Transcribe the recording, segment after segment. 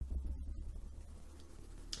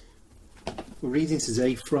We're reading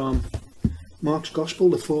today from Mark's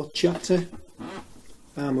Gospel, the 4th chapter,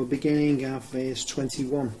 and we're beginning at verse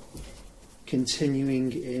 21,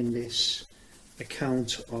 continuing in this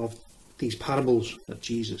account of these parables of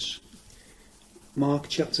Jesus. Mark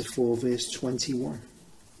chapter 4, verse 21.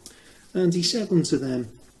 And he said unto them,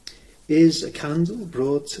 Is a candle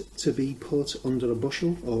brought to be put under a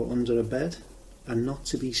bushel or under a bed, and not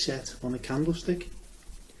to be set on a candlestick?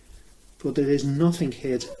 For there is nothing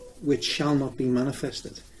hid which shall not be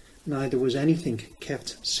manifested, neither was anything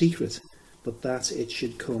kept secret, but that it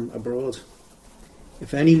should come abroad.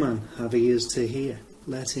 If any man have ears to hear,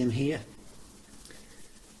 let him hear.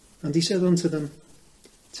 And he said unto them,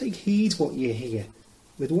 Take heed what ye hear.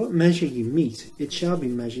 With what measure you mete, it shall be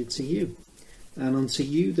measured to you, and unto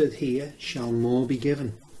you that hear shall more be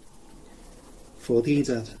given. For he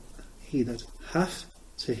that hath,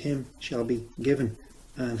 to him shall be given,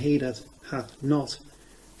 and he that hath not,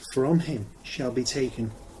 from him shall be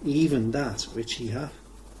taken even that which he hath.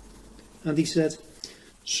 And he said,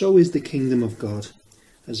 So is the kingdom of God,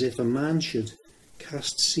 as if a man should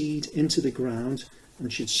cast seed into the ground,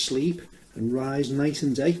 and should sleep and rise night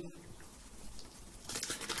and day,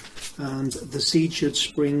 and the seed should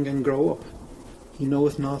spring and grow up, he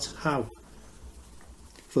knoweth not how.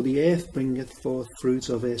 For the earth bringeth forth fruit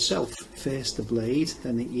of herself, first the blade,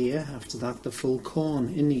 then the ear, after that the full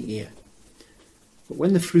corn in the ear. But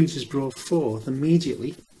when the fruit is brought forth,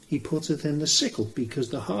 immediately he putteth in the sickle, because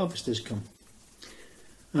the harvest is come.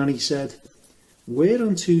 And he said,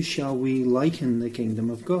 Whereunto shall we liken the kingdom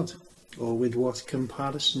of God? Or with what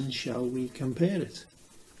comparison shall we compare it?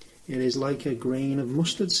 It is like a grain of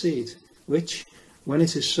mustard seed, which, when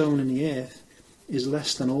it is sown in the earth, is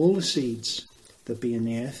less than all the seeds that be in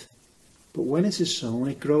the earth. But when it is sown,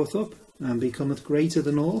 it groweth up, and becometh greater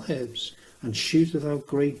than all herbs, and shooteth out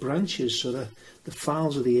great branches, so that the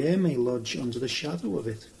fowls of the air may lodge under the shadow of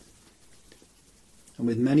it. And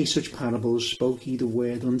with many such parables spoke he the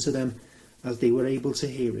word unto them, as they were able to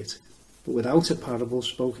hear it. But without a parable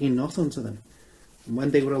spoke he not unto them. And when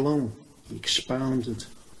they were alone, he expounded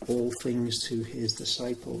all things to his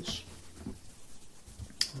disciples.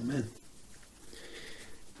 Amen.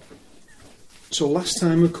 So last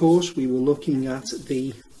time, of course, we were looking at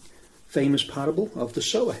the famous parable of the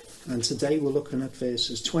sower, and today we're looking at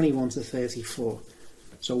verses 21 to 34.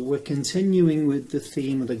 So we're continuing with the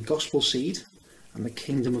theme of the gospel seed and the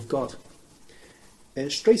kingdom of God.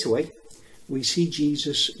 Straight away, we see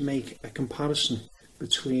Jesus make a comparison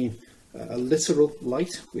between a literal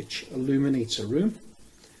light which illuminates a room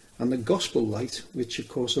and the gospel light which of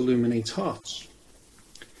course illuminates hearts.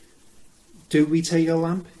 Do we take a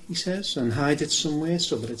lamp, he says, and hide it somewhere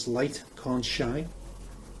so that its light can't shine?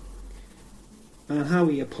 And how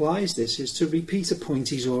he applies this is to repeat a point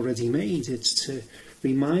he's already made. It's to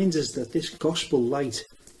remind us that this gospel light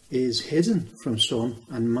is hidden from some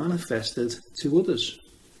and manifested to others.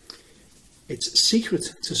 It's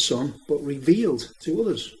secret to some, but revealed to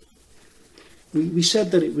others. We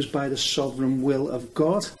said that it was by the sovereign will of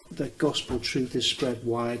God that gospel truth is spread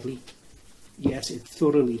widely, yet it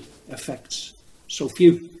thoroughly affects so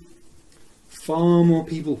few. Far more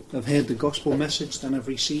people have heard the gospel message than have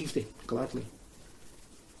received it gladly.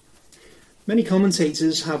 Many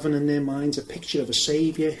commentators, having in their minds a picture of a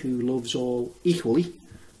saviour who loves all equally,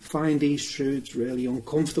 find these truths really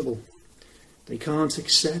uncomfortable. They can't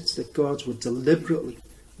accept that God would deliberately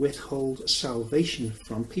withhold salvation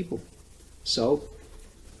from people. So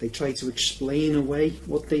they try to explain away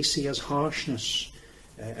what they see as harshness,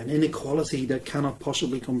 an inequality that cannot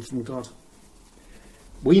possibly come from God.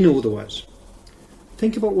 We know otherwise.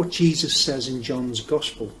 Think about what Jesus says in John's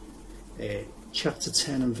Gospel, chapter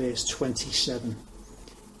 10 and verse 27.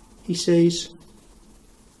 He says,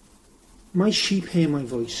 My sheep hear my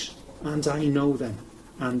voice, and I know them,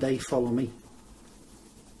 and they follow me.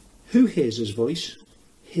 Who hears his voice?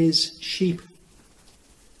 His sheep.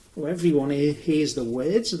 Well, everyone hears the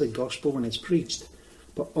words of the gospel when it's preached,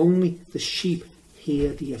 but only the sheep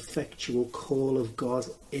hear the effectual call of God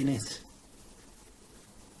in it.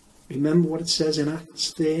 Remember what it says in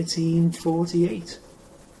Acts 13:48.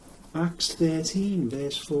 Acts 13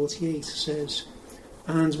 verse 48 says,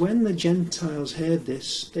 And when the Gentiles heard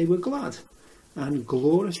this, they were glad, and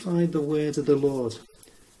glorified the word of the Lord.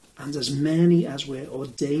 And as many as were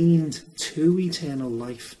ordained to eternal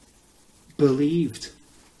life believed.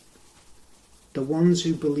 The ones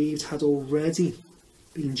who believed had already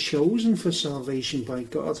been chosen for salvation by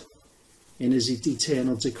God in his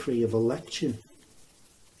eternal decree of election.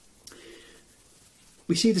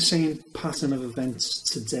 We see the same pattern of events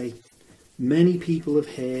today. Many people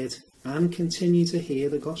have heard and continue to hear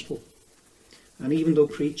the gospel. And even though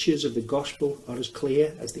preachers of the gospel are as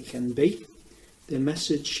clear as they can be, their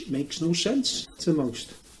message makes no sense to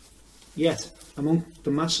most. Yet, among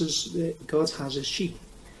the masses, God has his sheep.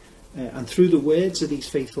 And through the words of these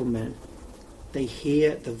faithful men, they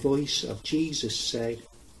hear the voice of Jesus say,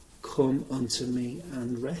 "Come unto me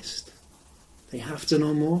and rest." They have to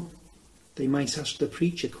know more. They might ask the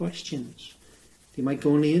preacher questions. They might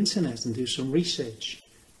go on the internet and do some research.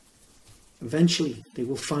 Eventually, they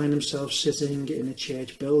will find themselves sitting in a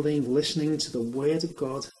church building, listening to the word of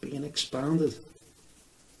God being expounded.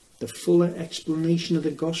 The fuller explanation of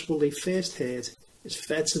the gospel they first heard is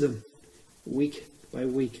fed to them week by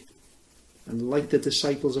week. And like the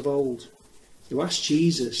disciples of old, who asked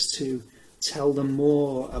Jesus to tell them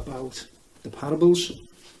more about the parables,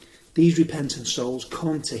 these repentant souls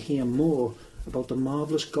come to hear more about the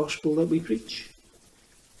marvellous gospel that we preach.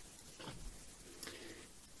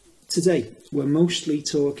 Today, we're mostly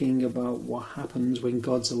talking about what happens when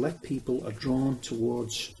God's elect people are drawn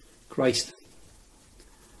towards Christ.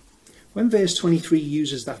 When verse 23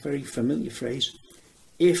 uses that very familiar phrase,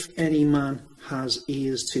 "If any man has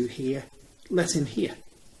ears to hear, let him hear,"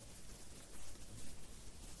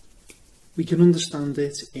 we can understand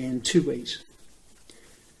it in two ways.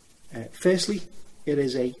 Firstly, it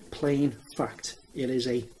is a plain fact. It is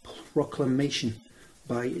a proclamation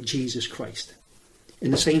by Jesus Christ. In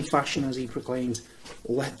the same fashion as he proclaimed,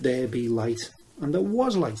 "Let there be light," and there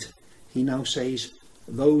was light, he now says,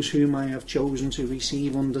 "Those whom I have chosen to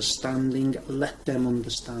receive understanding, let them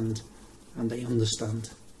understand," and they understand.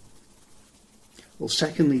 Well,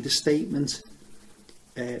 secondly, the statement,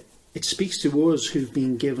 it speaks to us who've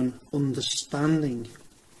been given understanding.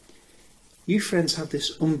 You, friends, have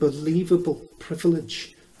this unbelievable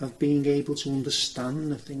privilege of being able to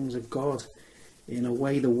understand the things of God in a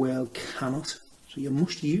way the world cannot. So you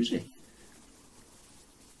must use it.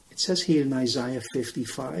 It says here in Isaiah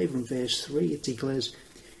 55 and verse 3, it declares,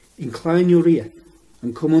 "Incline your ear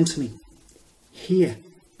and come unto me. Hear,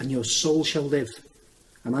 and your soul shall live.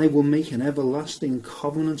 And I will make an everlasting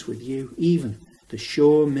covenant with you, even the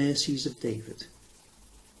sure mercies of David."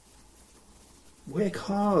 Work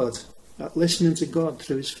hard at listening to God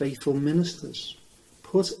through his faithful ministers.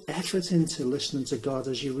 Put effort into listening to God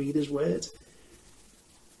as you read his word.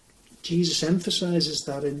 Jesus emphasizes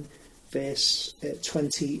that in verse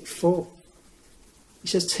 24. He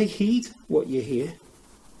says, "Take heed what you hear."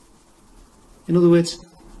 In other words,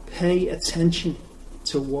 pay attention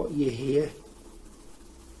to what you hear.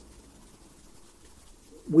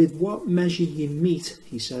 With what measure you meet,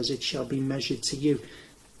 he says, it shall be measured to you.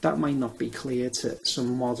 That might not be clear to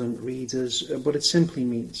some modern readers, but it simply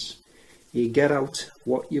means you get out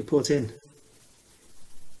what you put in.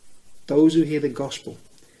 Those who hear the gospel,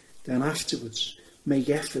 then afterwards make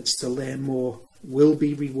efforts to learn more, will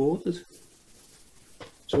be rewarded.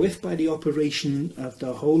 So if by the operation of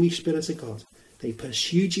the Holy Spirit of God, they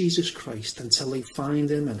pursue Jesus Christ until they find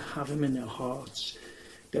him and have him in their hearts,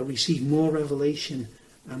 they'll receive more revelation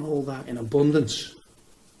and all that in abundance.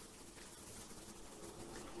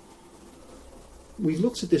 We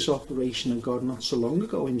looked at this operation of God not so long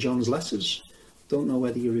ago in John's letters. Don't know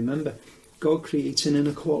whether you remember. God creates an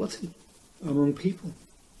inequality among people.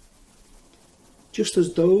 Just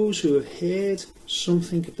as those who have heard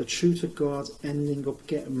something of the truth of God ending up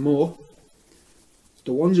getting more,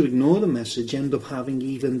 the ones who ignore the message end up having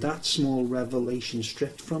even that small revelation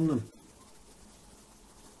stripped from them.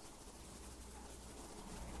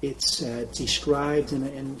 It's described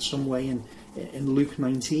in some way in Luke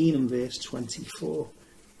 19 and verse 24.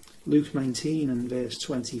 Luke 19 and verse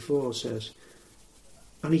 24 says,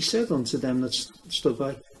 "And he said unto them that stood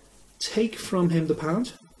by, Take from him the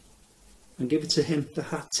pound, and give it to him that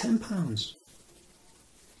hath 10 pounds.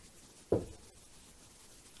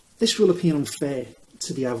 This will appear unfair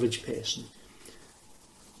to the average person.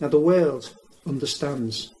 Now the world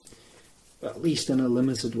understands, at least in a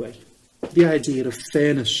limited way, the idea of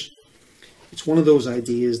fairness. It's one of those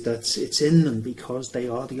ideas that it's in them because they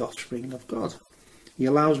are the offspring of God. He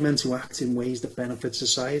allows men to act in ways that benefit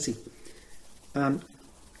society. And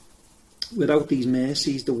without these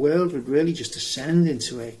mercies, the world would really just descend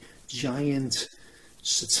into a giant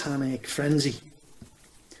satanic frenzy.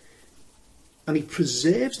 And he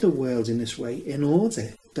preserves the world in this way in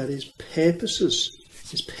order that his purposes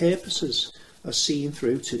are seen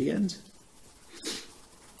through to the end.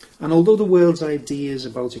 And although the world's ideas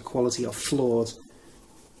about equality are flawed,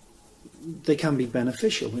 they can be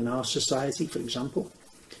beneficial in our society. For example,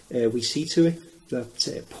 we see to it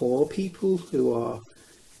that poor people who are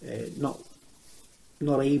not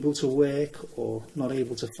able to work or not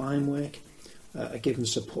able to find work are given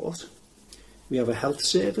support. We have a health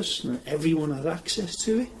service and everyone has access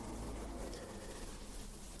to it.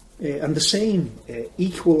 And the same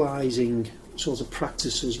equalising sort of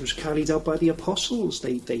practices was carried out by the apostles.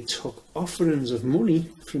 They took offerings of money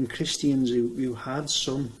from Christians who had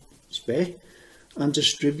some spare and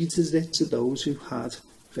distributed it to those who had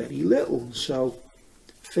very little. So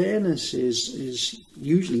fairness is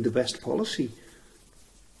usually the best policy.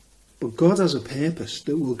 But God has a purpose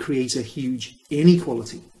that will create a huge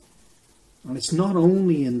inequality. And it's not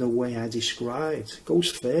only in the way I described, it goes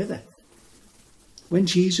further. When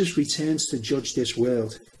Jesus returns to judge this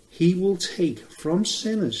world, he will take from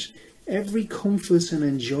sinners every comfort and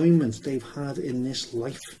enjoyment they've had in this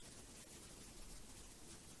life.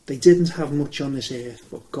 They didn't have much on this earth,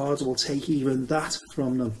 but God will take even that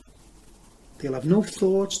from them. They'll have no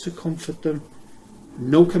thoughts to comfort them,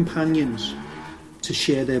 no companions to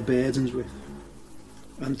share their burdens with.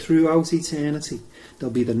 And throughout eternity,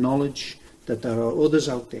 there'll be the knowledge that there are others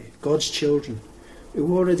out there, God's children,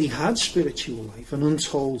 who already had spiritual life and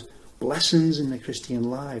untold blessings in their Christian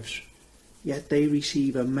lives, yet they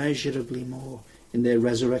receive immeasurably more in their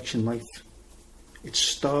resurrection life. It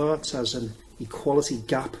starts as an equality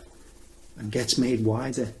gap and gets made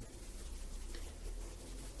wider.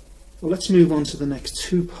 Well, let's move on to the next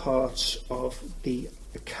two parts of the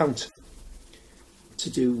account to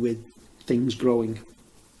do with things growing.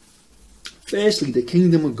 Firstly, the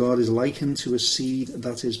kingdom of God is likened to a seed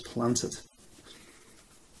that is planted.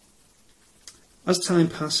 As time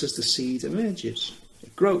passes, the seed emerges,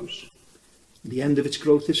 it grows. At the end of its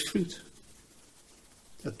growth is fruit.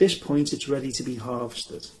 At this point, it's ready to be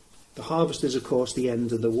harvested. The harvest is, of course, the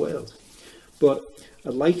end of the world. But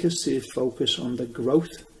I'd like us to focus on the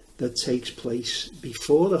growth that takes place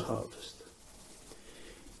before the harvest.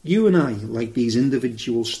 You and I, like these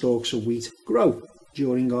individual stalks of wheat, grow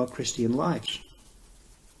during our Christian lives.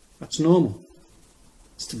 That's normal.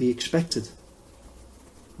 It's to be expected.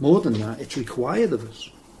 More than that, it's required of us.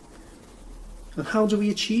 And how do we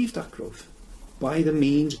achieve that growth? By the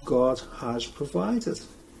means God has provided.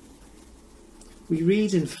 We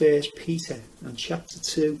read in 1 Peter and chapter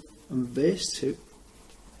 2 and verse 2,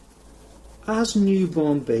 as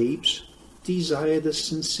newborn babes, desire the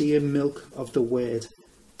sincere milk of the word,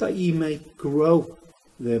 that ye may grow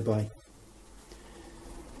thereby.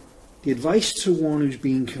 The advice to one who's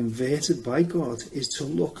been converted by God is to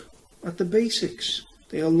look at the basics.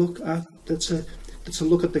 They are to look at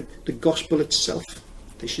the gospel itself.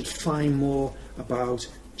 They should find more about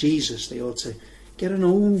Jesus. They ought to get an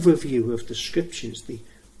overview of the scriptures. They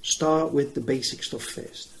start with the basic stuff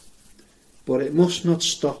first. But it must not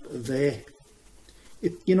stop there.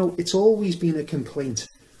 It's always been a complaint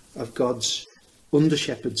of God's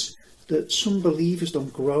under-shepherds that some believers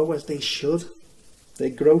don't grow as they should. Their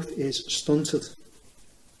growth is stunted.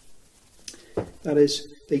 That is,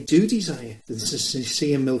 they do desire the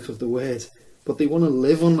sincere milk of the word, but they want to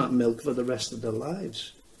live on that milk for the rest of their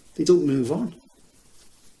lives. They don't move on.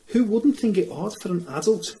 Who wouldn't think it odd for an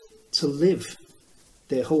adult to live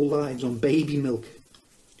their whole lives on baby milk?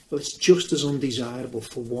 Well, it's just as undesirable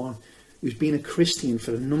for one who's been a Christian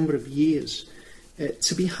for a number of years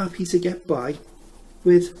to be happy to get by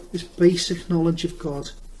with this basic knowledge of God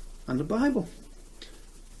and the Bible.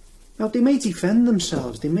 Now, they may defend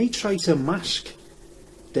themselves. They may try to mask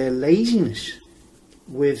their laziness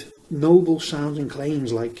with noble sounding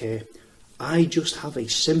claims like, I just have a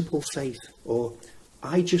simple faith, or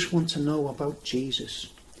I just want to know about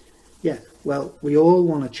Jesus. Yeah, well, we all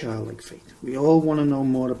want a childlike faith. We all want to know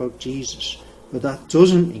more about Jesus. But that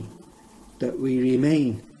doesn't mean that we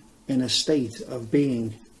remain in a state of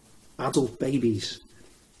being adult babies.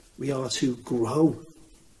 We are to grow.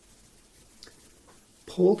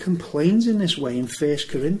 Paul complains in this way in 1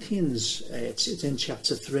 Corinthians. It's in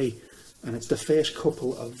chapter 3, and it's the first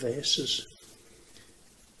couple of verses.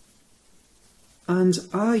 And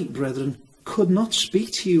I, brethren, could not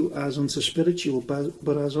speak to you as unto spiritual,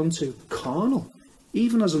 but as unto carnal,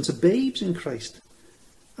 even as unto babes in Christ.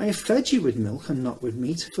 I have fed you with milk and not with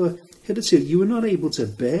meat, for hitherto you were not able to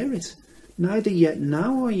bear it, neither yet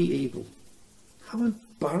now are ye able. How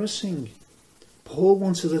embarrassing. Paul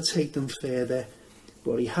wanted to take them further,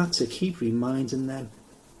 but he had to keep reminding them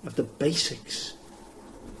of the basics.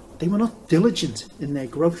 They were not diligent in their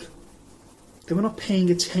growth. They were not paying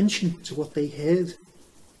attention to what they heard.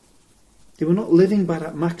 They were not living by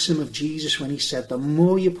that maxim of Jesus when he said, the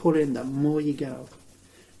more you put in, the more you get out.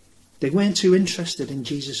 They weren't too interested in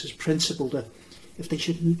Jesus' principle that if they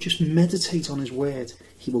should just meditate on his word,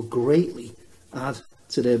 he will greatly add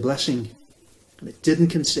to their blessing. And it didn't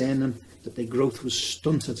concern them that their growth was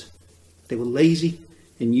stunted. They were lazy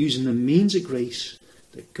in using the means of grace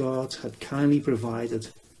that God had kindly provided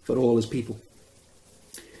for all his people.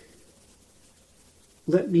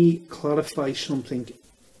 Let me clarify something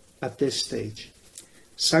at this stage.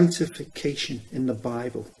 Sanctification in the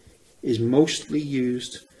Bible is mostly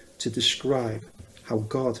used to describe how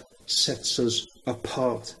God sets us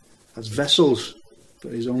apart as vessels for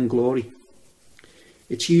his own glory.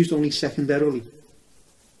 It's used only secondarily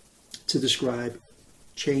to describe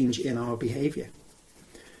change in our behaviour.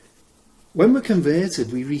 When we're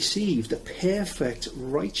converted, we receive the perfect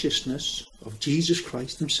righteousness of Jesus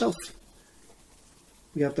Christ himself.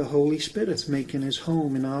 We have the Holy Spirit making his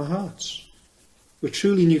home in our hearts. We're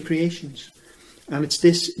truly new creations. And it's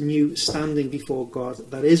this new standing before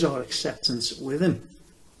God that is our acceptance with him.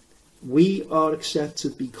 We are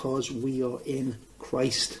accepted because we are in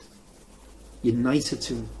Christ, united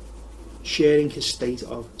to him, sharing his state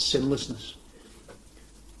of sinlessness.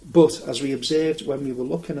 But as we observed when we were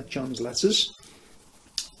looking at John's letters,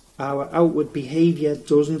 our outward behaviour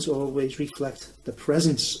doesn't always reflect the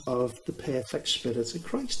presence of the perfect Spirit of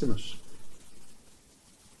Christ in us.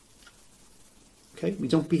 Okay, we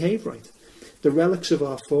don't behave right. The relics of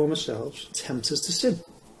our former selves tempt us to sin.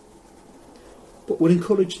 But we're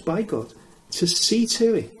encouraged by God to see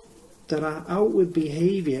to it that our outward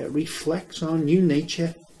behaviour reflects our new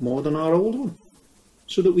nature more than our old one,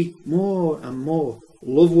 so that we more and more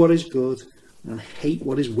love what is good and hate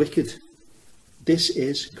what is wicked. This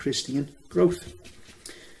is Christian growth.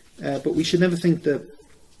 But we shouldn't think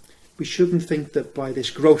that by this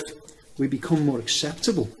growth we become more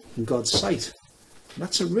acceptable in God's sight.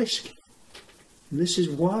 That's a risk. And this is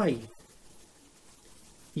why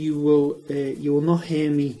you will not hear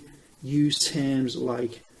me use terms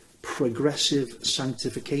like progressive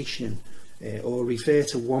sanctification or refer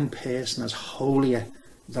to one person as holier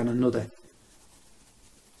than another.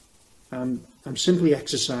 I'm simply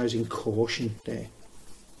exercising caution there.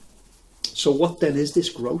 So what then is this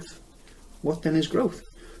growth? What then is growth?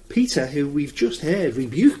 Peter, who we've just heard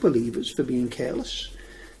rebuke believers for being careless,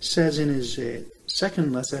 says in his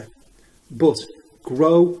second letter, "But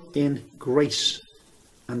grow in grace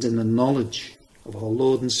and in the knowledge of our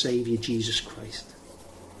Lord and Saviour Jesus Christ."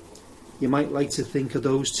 You might like to think of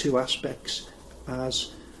those two aspects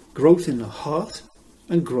as growth in the heart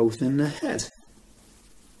and growth in the head.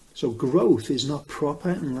 So growth is not proper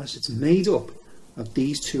unless it's made up of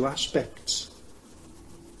these two aspects.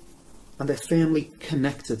 And they're firmly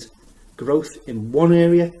connected. Growth in one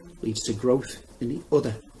area leads to growth in the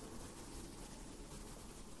other.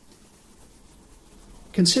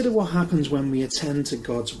 Consider what happens when we attend to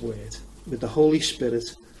God's word with the Holy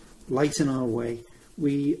Spirit lighting our way.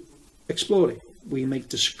 We explore it. We make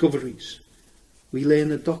discoveries. We learn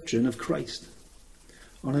the doctrine of Christ.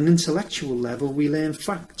 On an intellectual level, we learn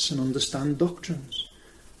facts and understand doctrines.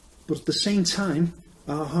 But at the same time,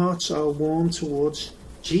 our hearts are warm towards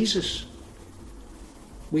Jesus.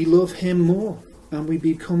 We love him more and we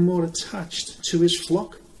become more attached to his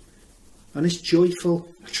flock. And this joyful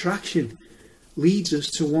attraction leads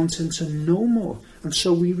us to wanting to know more. And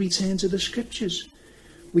so we return to the scriptures.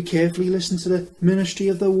 We carefully listen to the ministry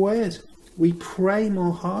of the word. We pray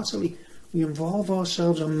more heartily. We involve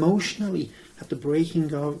ourselves emotionally at the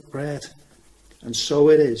breaking of bread. And so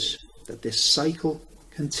it is that this cycle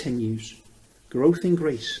continues. Growth in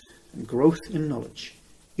grace and growth in knowledge.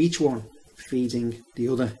 Each one feeding the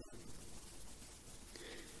other.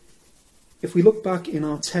 If we look back in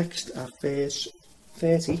our text at verse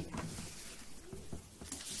 30,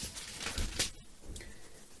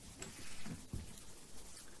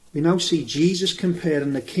 we now see Jesus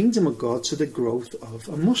comparing the kingdom of God to the growth of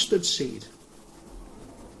a mustard seed.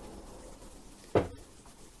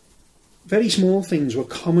 Very small things were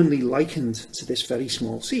commonly likened to this very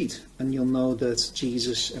small seed, and you'll know that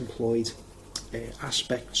Jesus employed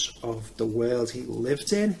aspects of the world he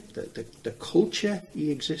lived in, the culture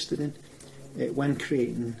he existed in, when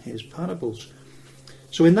creating his parables.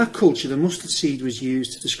 So in that culture, the mustard seed was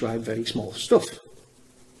used to describe very small stuff.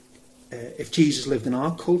 If Jesus lived in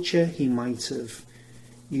our culture, he will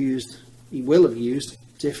have used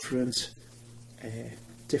different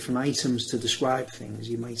items to describe things.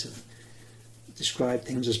 He might have described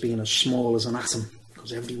things as being as small as an atom,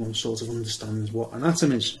 because everyone sort of understands what an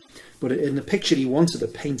atom is. But in the picture he wanted to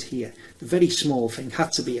paint here, the very small thing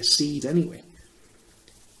had to be a seed anyway.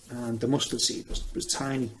 And the mustard seed was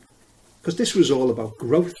tiny, because this was all about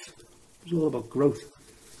growth. It was all about growth.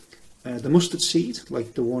 The mustard seed,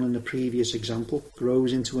 like the one in the previous example,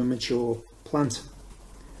 grows into a mature plant.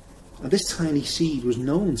 And this tiny seed was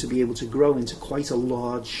known to be able to grow into quite a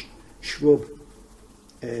large shrub.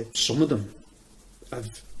 Some of them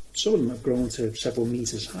have grown to several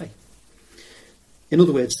meters high. In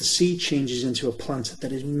other words, the seed changes into a plant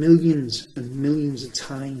that is millions and millions of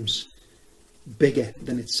times bigger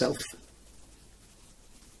than itself.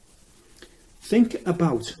 Think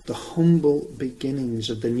about the humble beginnings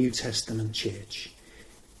of the New Testament church.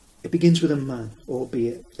 It begins with a man,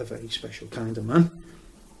 albeit a very special kind of man.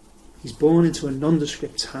 He's born into a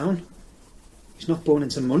nondescript town. He's not born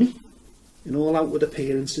into money. In all outward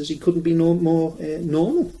appearances, he couldn't be no more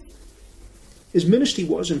normal. His ministry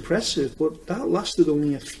was impressive, but that lasted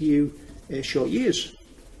only a few short years.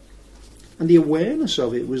 And the awareness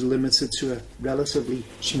of it was limited to a relatively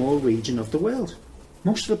small region of the world.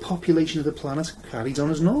 Most of the population of the planet carried on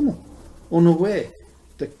as normal, unaware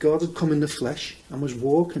that God had come in the flesh and was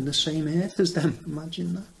walking the same earth as them.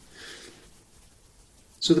 Imagine that.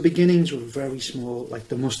 So the beginnings were very small, like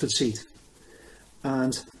the mustard seed.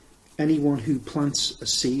 And anyone who plants a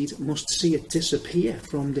seed must see it disappear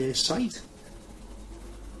from their sight.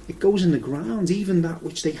 It goes in the ground. Even that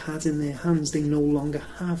which they had in their hands, they no longer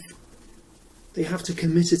have. They have to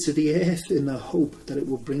commit it to the earth in the hope that it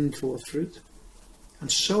will bring forth fruit.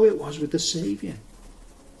 And so it was with the Saviour.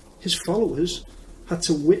 His followers had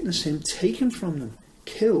to witness him taken from them,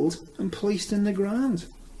 killed and placed in the ground.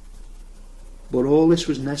 But all this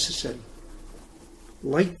was necessary.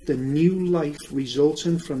 Like the new life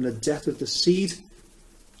resulting from the death of the seed,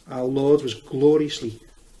 our Lord was gloriously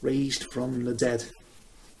raised from the dead.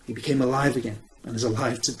 He became alive again and is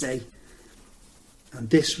alive today. And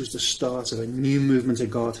this was the start of a new movement of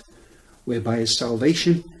God, whereby his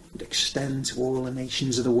salvation would extend to all the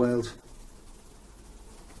nations of the world.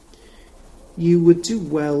 You would do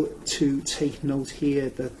well to take note here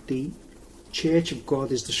that the Church of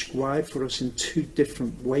God is described for us in two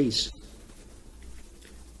different ways.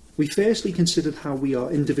 We firstly considered how we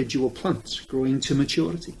are individual plants growing to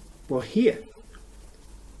maturity. Well, here,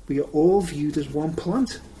 we are all viewed as one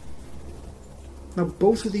plant. Now,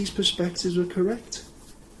 both of these perspectives are correct.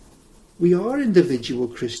 We are individual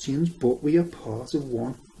Christians, but we are part of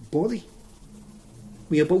one body.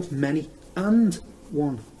 We are both many and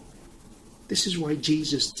one. This is why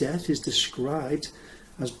Jesus' death is described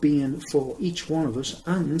as being for each one of us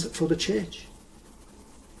and for the church.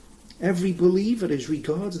 Every believer is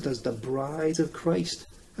regarded as the bride of Christ,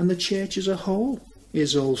 and the church as a whole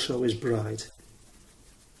is also his bride.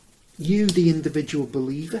 You, the individual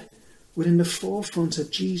believer, were in the forefront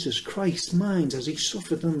of Jesus Christ's mind as he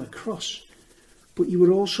suffered on the cross, but you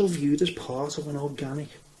were also viewed as part of an organic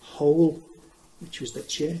whole, which was the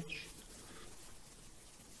church.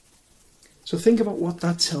 So think about what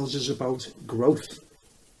that tells us about growth.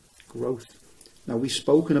 Growth. Now, we've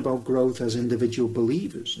spoken about growth as individual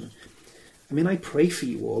believers. I pray for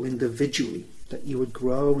you all individually that you would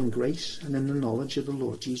grow in grace and in the knowledge of the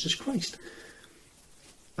Lord Jesus Christ.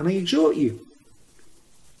 And I exhort you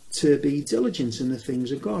to be diligent in the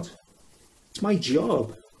things of God. It's my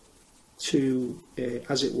job to,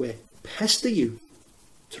 as it were, pester you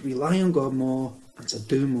to rely on God more and to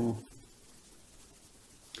do more.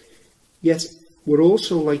 Yet, we're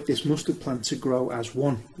also like this mustard plant to grow as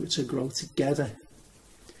one. We're to grow together.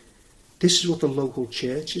 This is what the local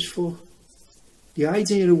church is for. The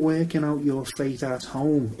idea of working out your faith at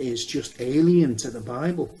home is just alien to the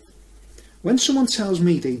Bible. When someone tells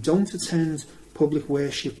me they don't attend public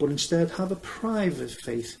worship but instead have a private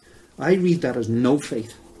faith, I read that as no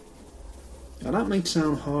faith. Now that might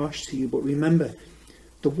sound harsh to you, but remember,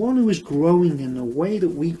 the one who is growing in the way that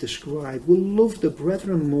we've described will love the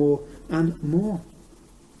brethren more and more.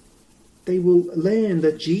 They will learn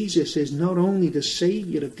that Jesus is not only the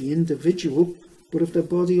Saviour of the individual, but of the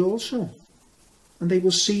body also. And they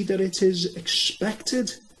will see that it is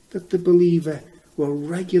expected that the believer will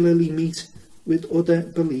regularly meet with other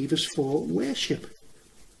believers for worship.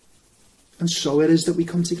 And so it is that we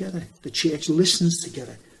come together. The church listens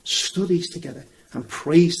together, studies together, and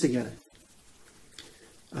prays together.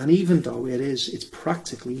 And even though it's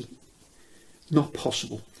practically not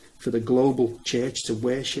possible for the global church to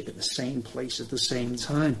worship at the same place at the same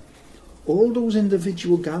time, all those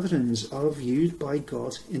individual gatherings are viewed by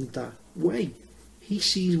God in that way. He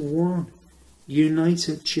sees one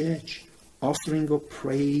united church offering up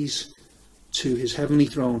praise to his heavenly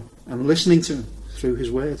throne and listening to him through his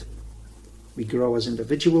word. We grow as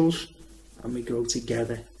individuals and we grow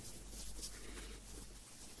together.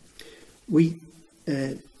 We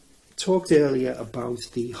talked earlier about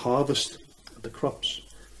the harvest of the crops.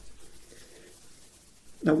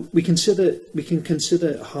 Now we can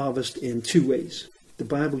consider harvest in two ways. The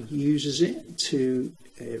Bible uses it to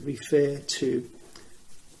refer to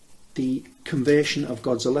the conversion of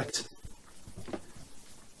God's elect.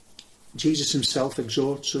 Jesus himself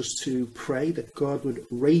exhorts us to pray that God would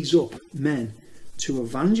raise up men to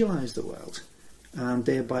evangelize the world and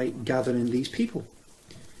thereby gathering these people.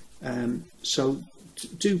 So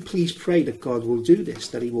do please pray that God will do this,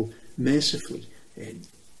 that he will mercifully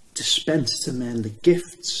dispense to men the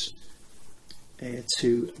gifts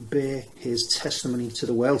to bear his testimony to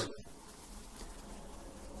the world.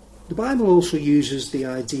 The Bible also uses the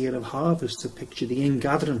idea of harvest to picture the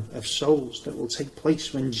ingathering of souls that will take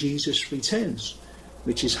place when Jesus returns,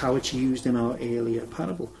 which is how it's used in our earlier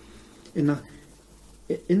parable. In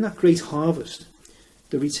that great harvest,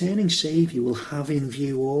 the returning Saviour will have in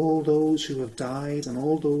view all those who have died and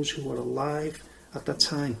all those who were alive at that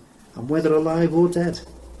time, and whether alive or dead,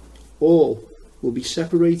 all will be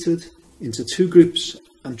separated into two groups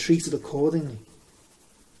and treated accordingly.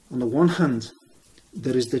 On the one hand,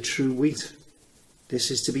 there is the true wheat.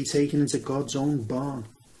 This is to be taken into God's own barn.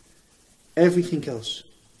 Everything else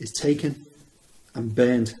is taken and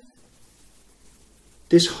burned.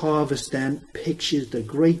 This harvest then pictures the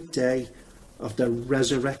great day of the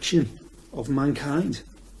resurrection of mankind.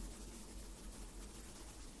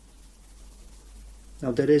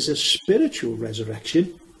 Now, there is a spiritual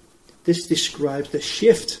resurrection. This describes the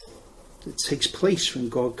shift that takes place when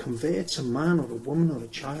God converts a man or a woman or a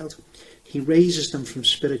child. He raises them from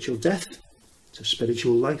spiritual death to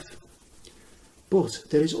spiritual life. But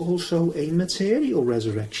there is also a material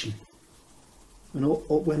resurrection, when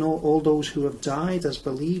all those who have died as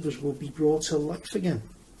believers will be brought to life again.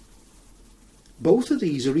 Both of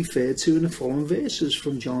these are referred to in the following verses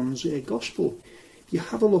from John's Gospel. You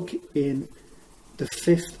have a look in the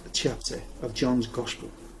 5th chapter of John's Gospel.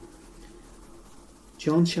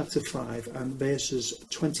 John chapter 5 and verses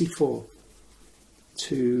 24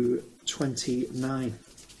 to 29.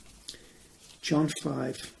 John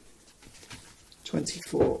 5,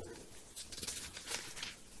 24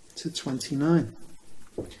 to 29.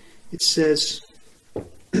 It says,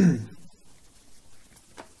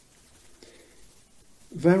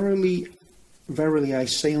 Verily, verily, I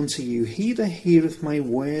say unto you, he that heareth my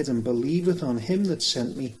word and believeth on him that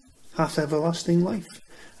sent me hath everlasting life,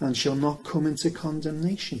 and shall not come into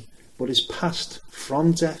condemnation, but is passed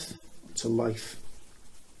from death to life.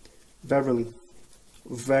 Verily,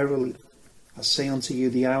 verily, I say unto you,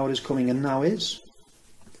 the hour is coming, and now is,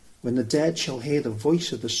 when the dead shall hear the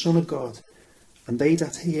voice of the Son of God, and they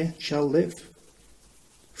that hear shall live.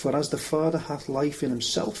 For as the Father hath life in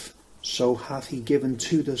himself, so hath he given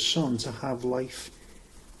to the Son to have life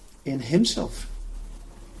in himself,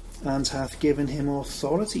 and hath given him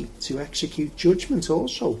authority to execute judgment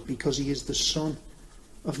also, because he is the Son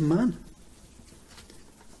of Man.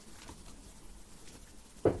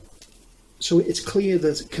 So it's clear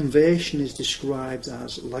that conversion is described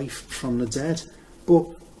as life from the dead. But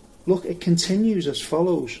look, it continues as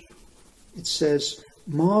follows. It says,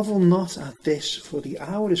 Marvel not at this, for the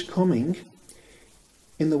hour is coming,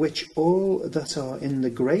 in the which all that are in the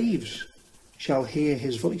graves shall hear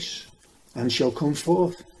his voice, and shall come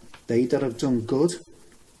forth, they that have done good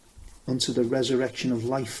unto the resurrection of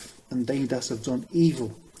life, and they that have done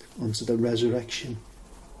evil unto the resurrection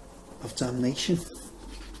of damnation.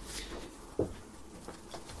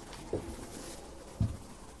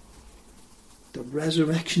 The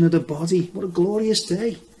resurrection of the body. What a glorious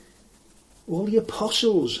day. All the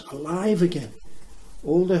apostles alive again.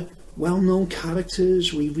 All the well-known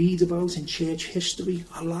characters we read about in church history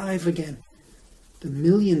alive again. The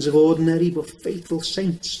millions of ordinary but faithful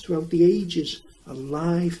saints throughout the ages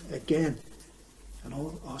alive again. And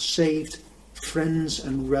all our saved friends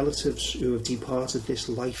and relatives who have departed this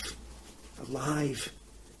life alive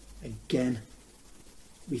again.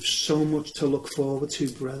 We've so much to look forward to,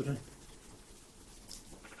 brethren.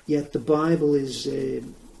 Yet the Bible is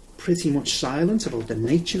pretty much silent about the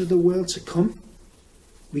nature of the world to come.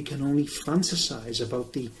 We can only fantasize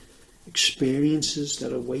about the experiences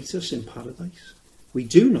that await us in paradise. We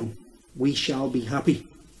do know we shall be happy.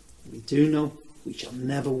 We do know we shall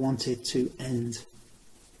never want it to end.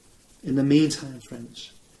 In the meantime,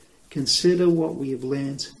 friends, consider what we have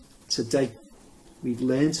learned today. We've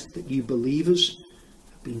learned that you believers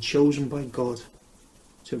have been chosen by God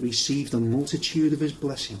to receive the multitude of his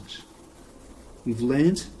blessings. We've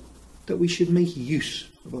learned that we should make use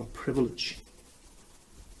of our privilege.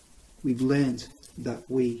 We've learned that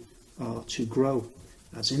we are to grow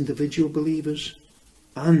as individual believers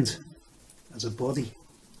and as a body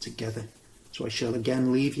together. So I shall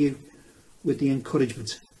again leave you with the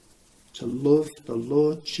encouragement to love the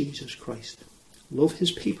Lord Jesus Christ, love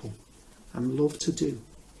his people, and love to do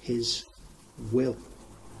his will.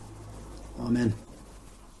 Amen.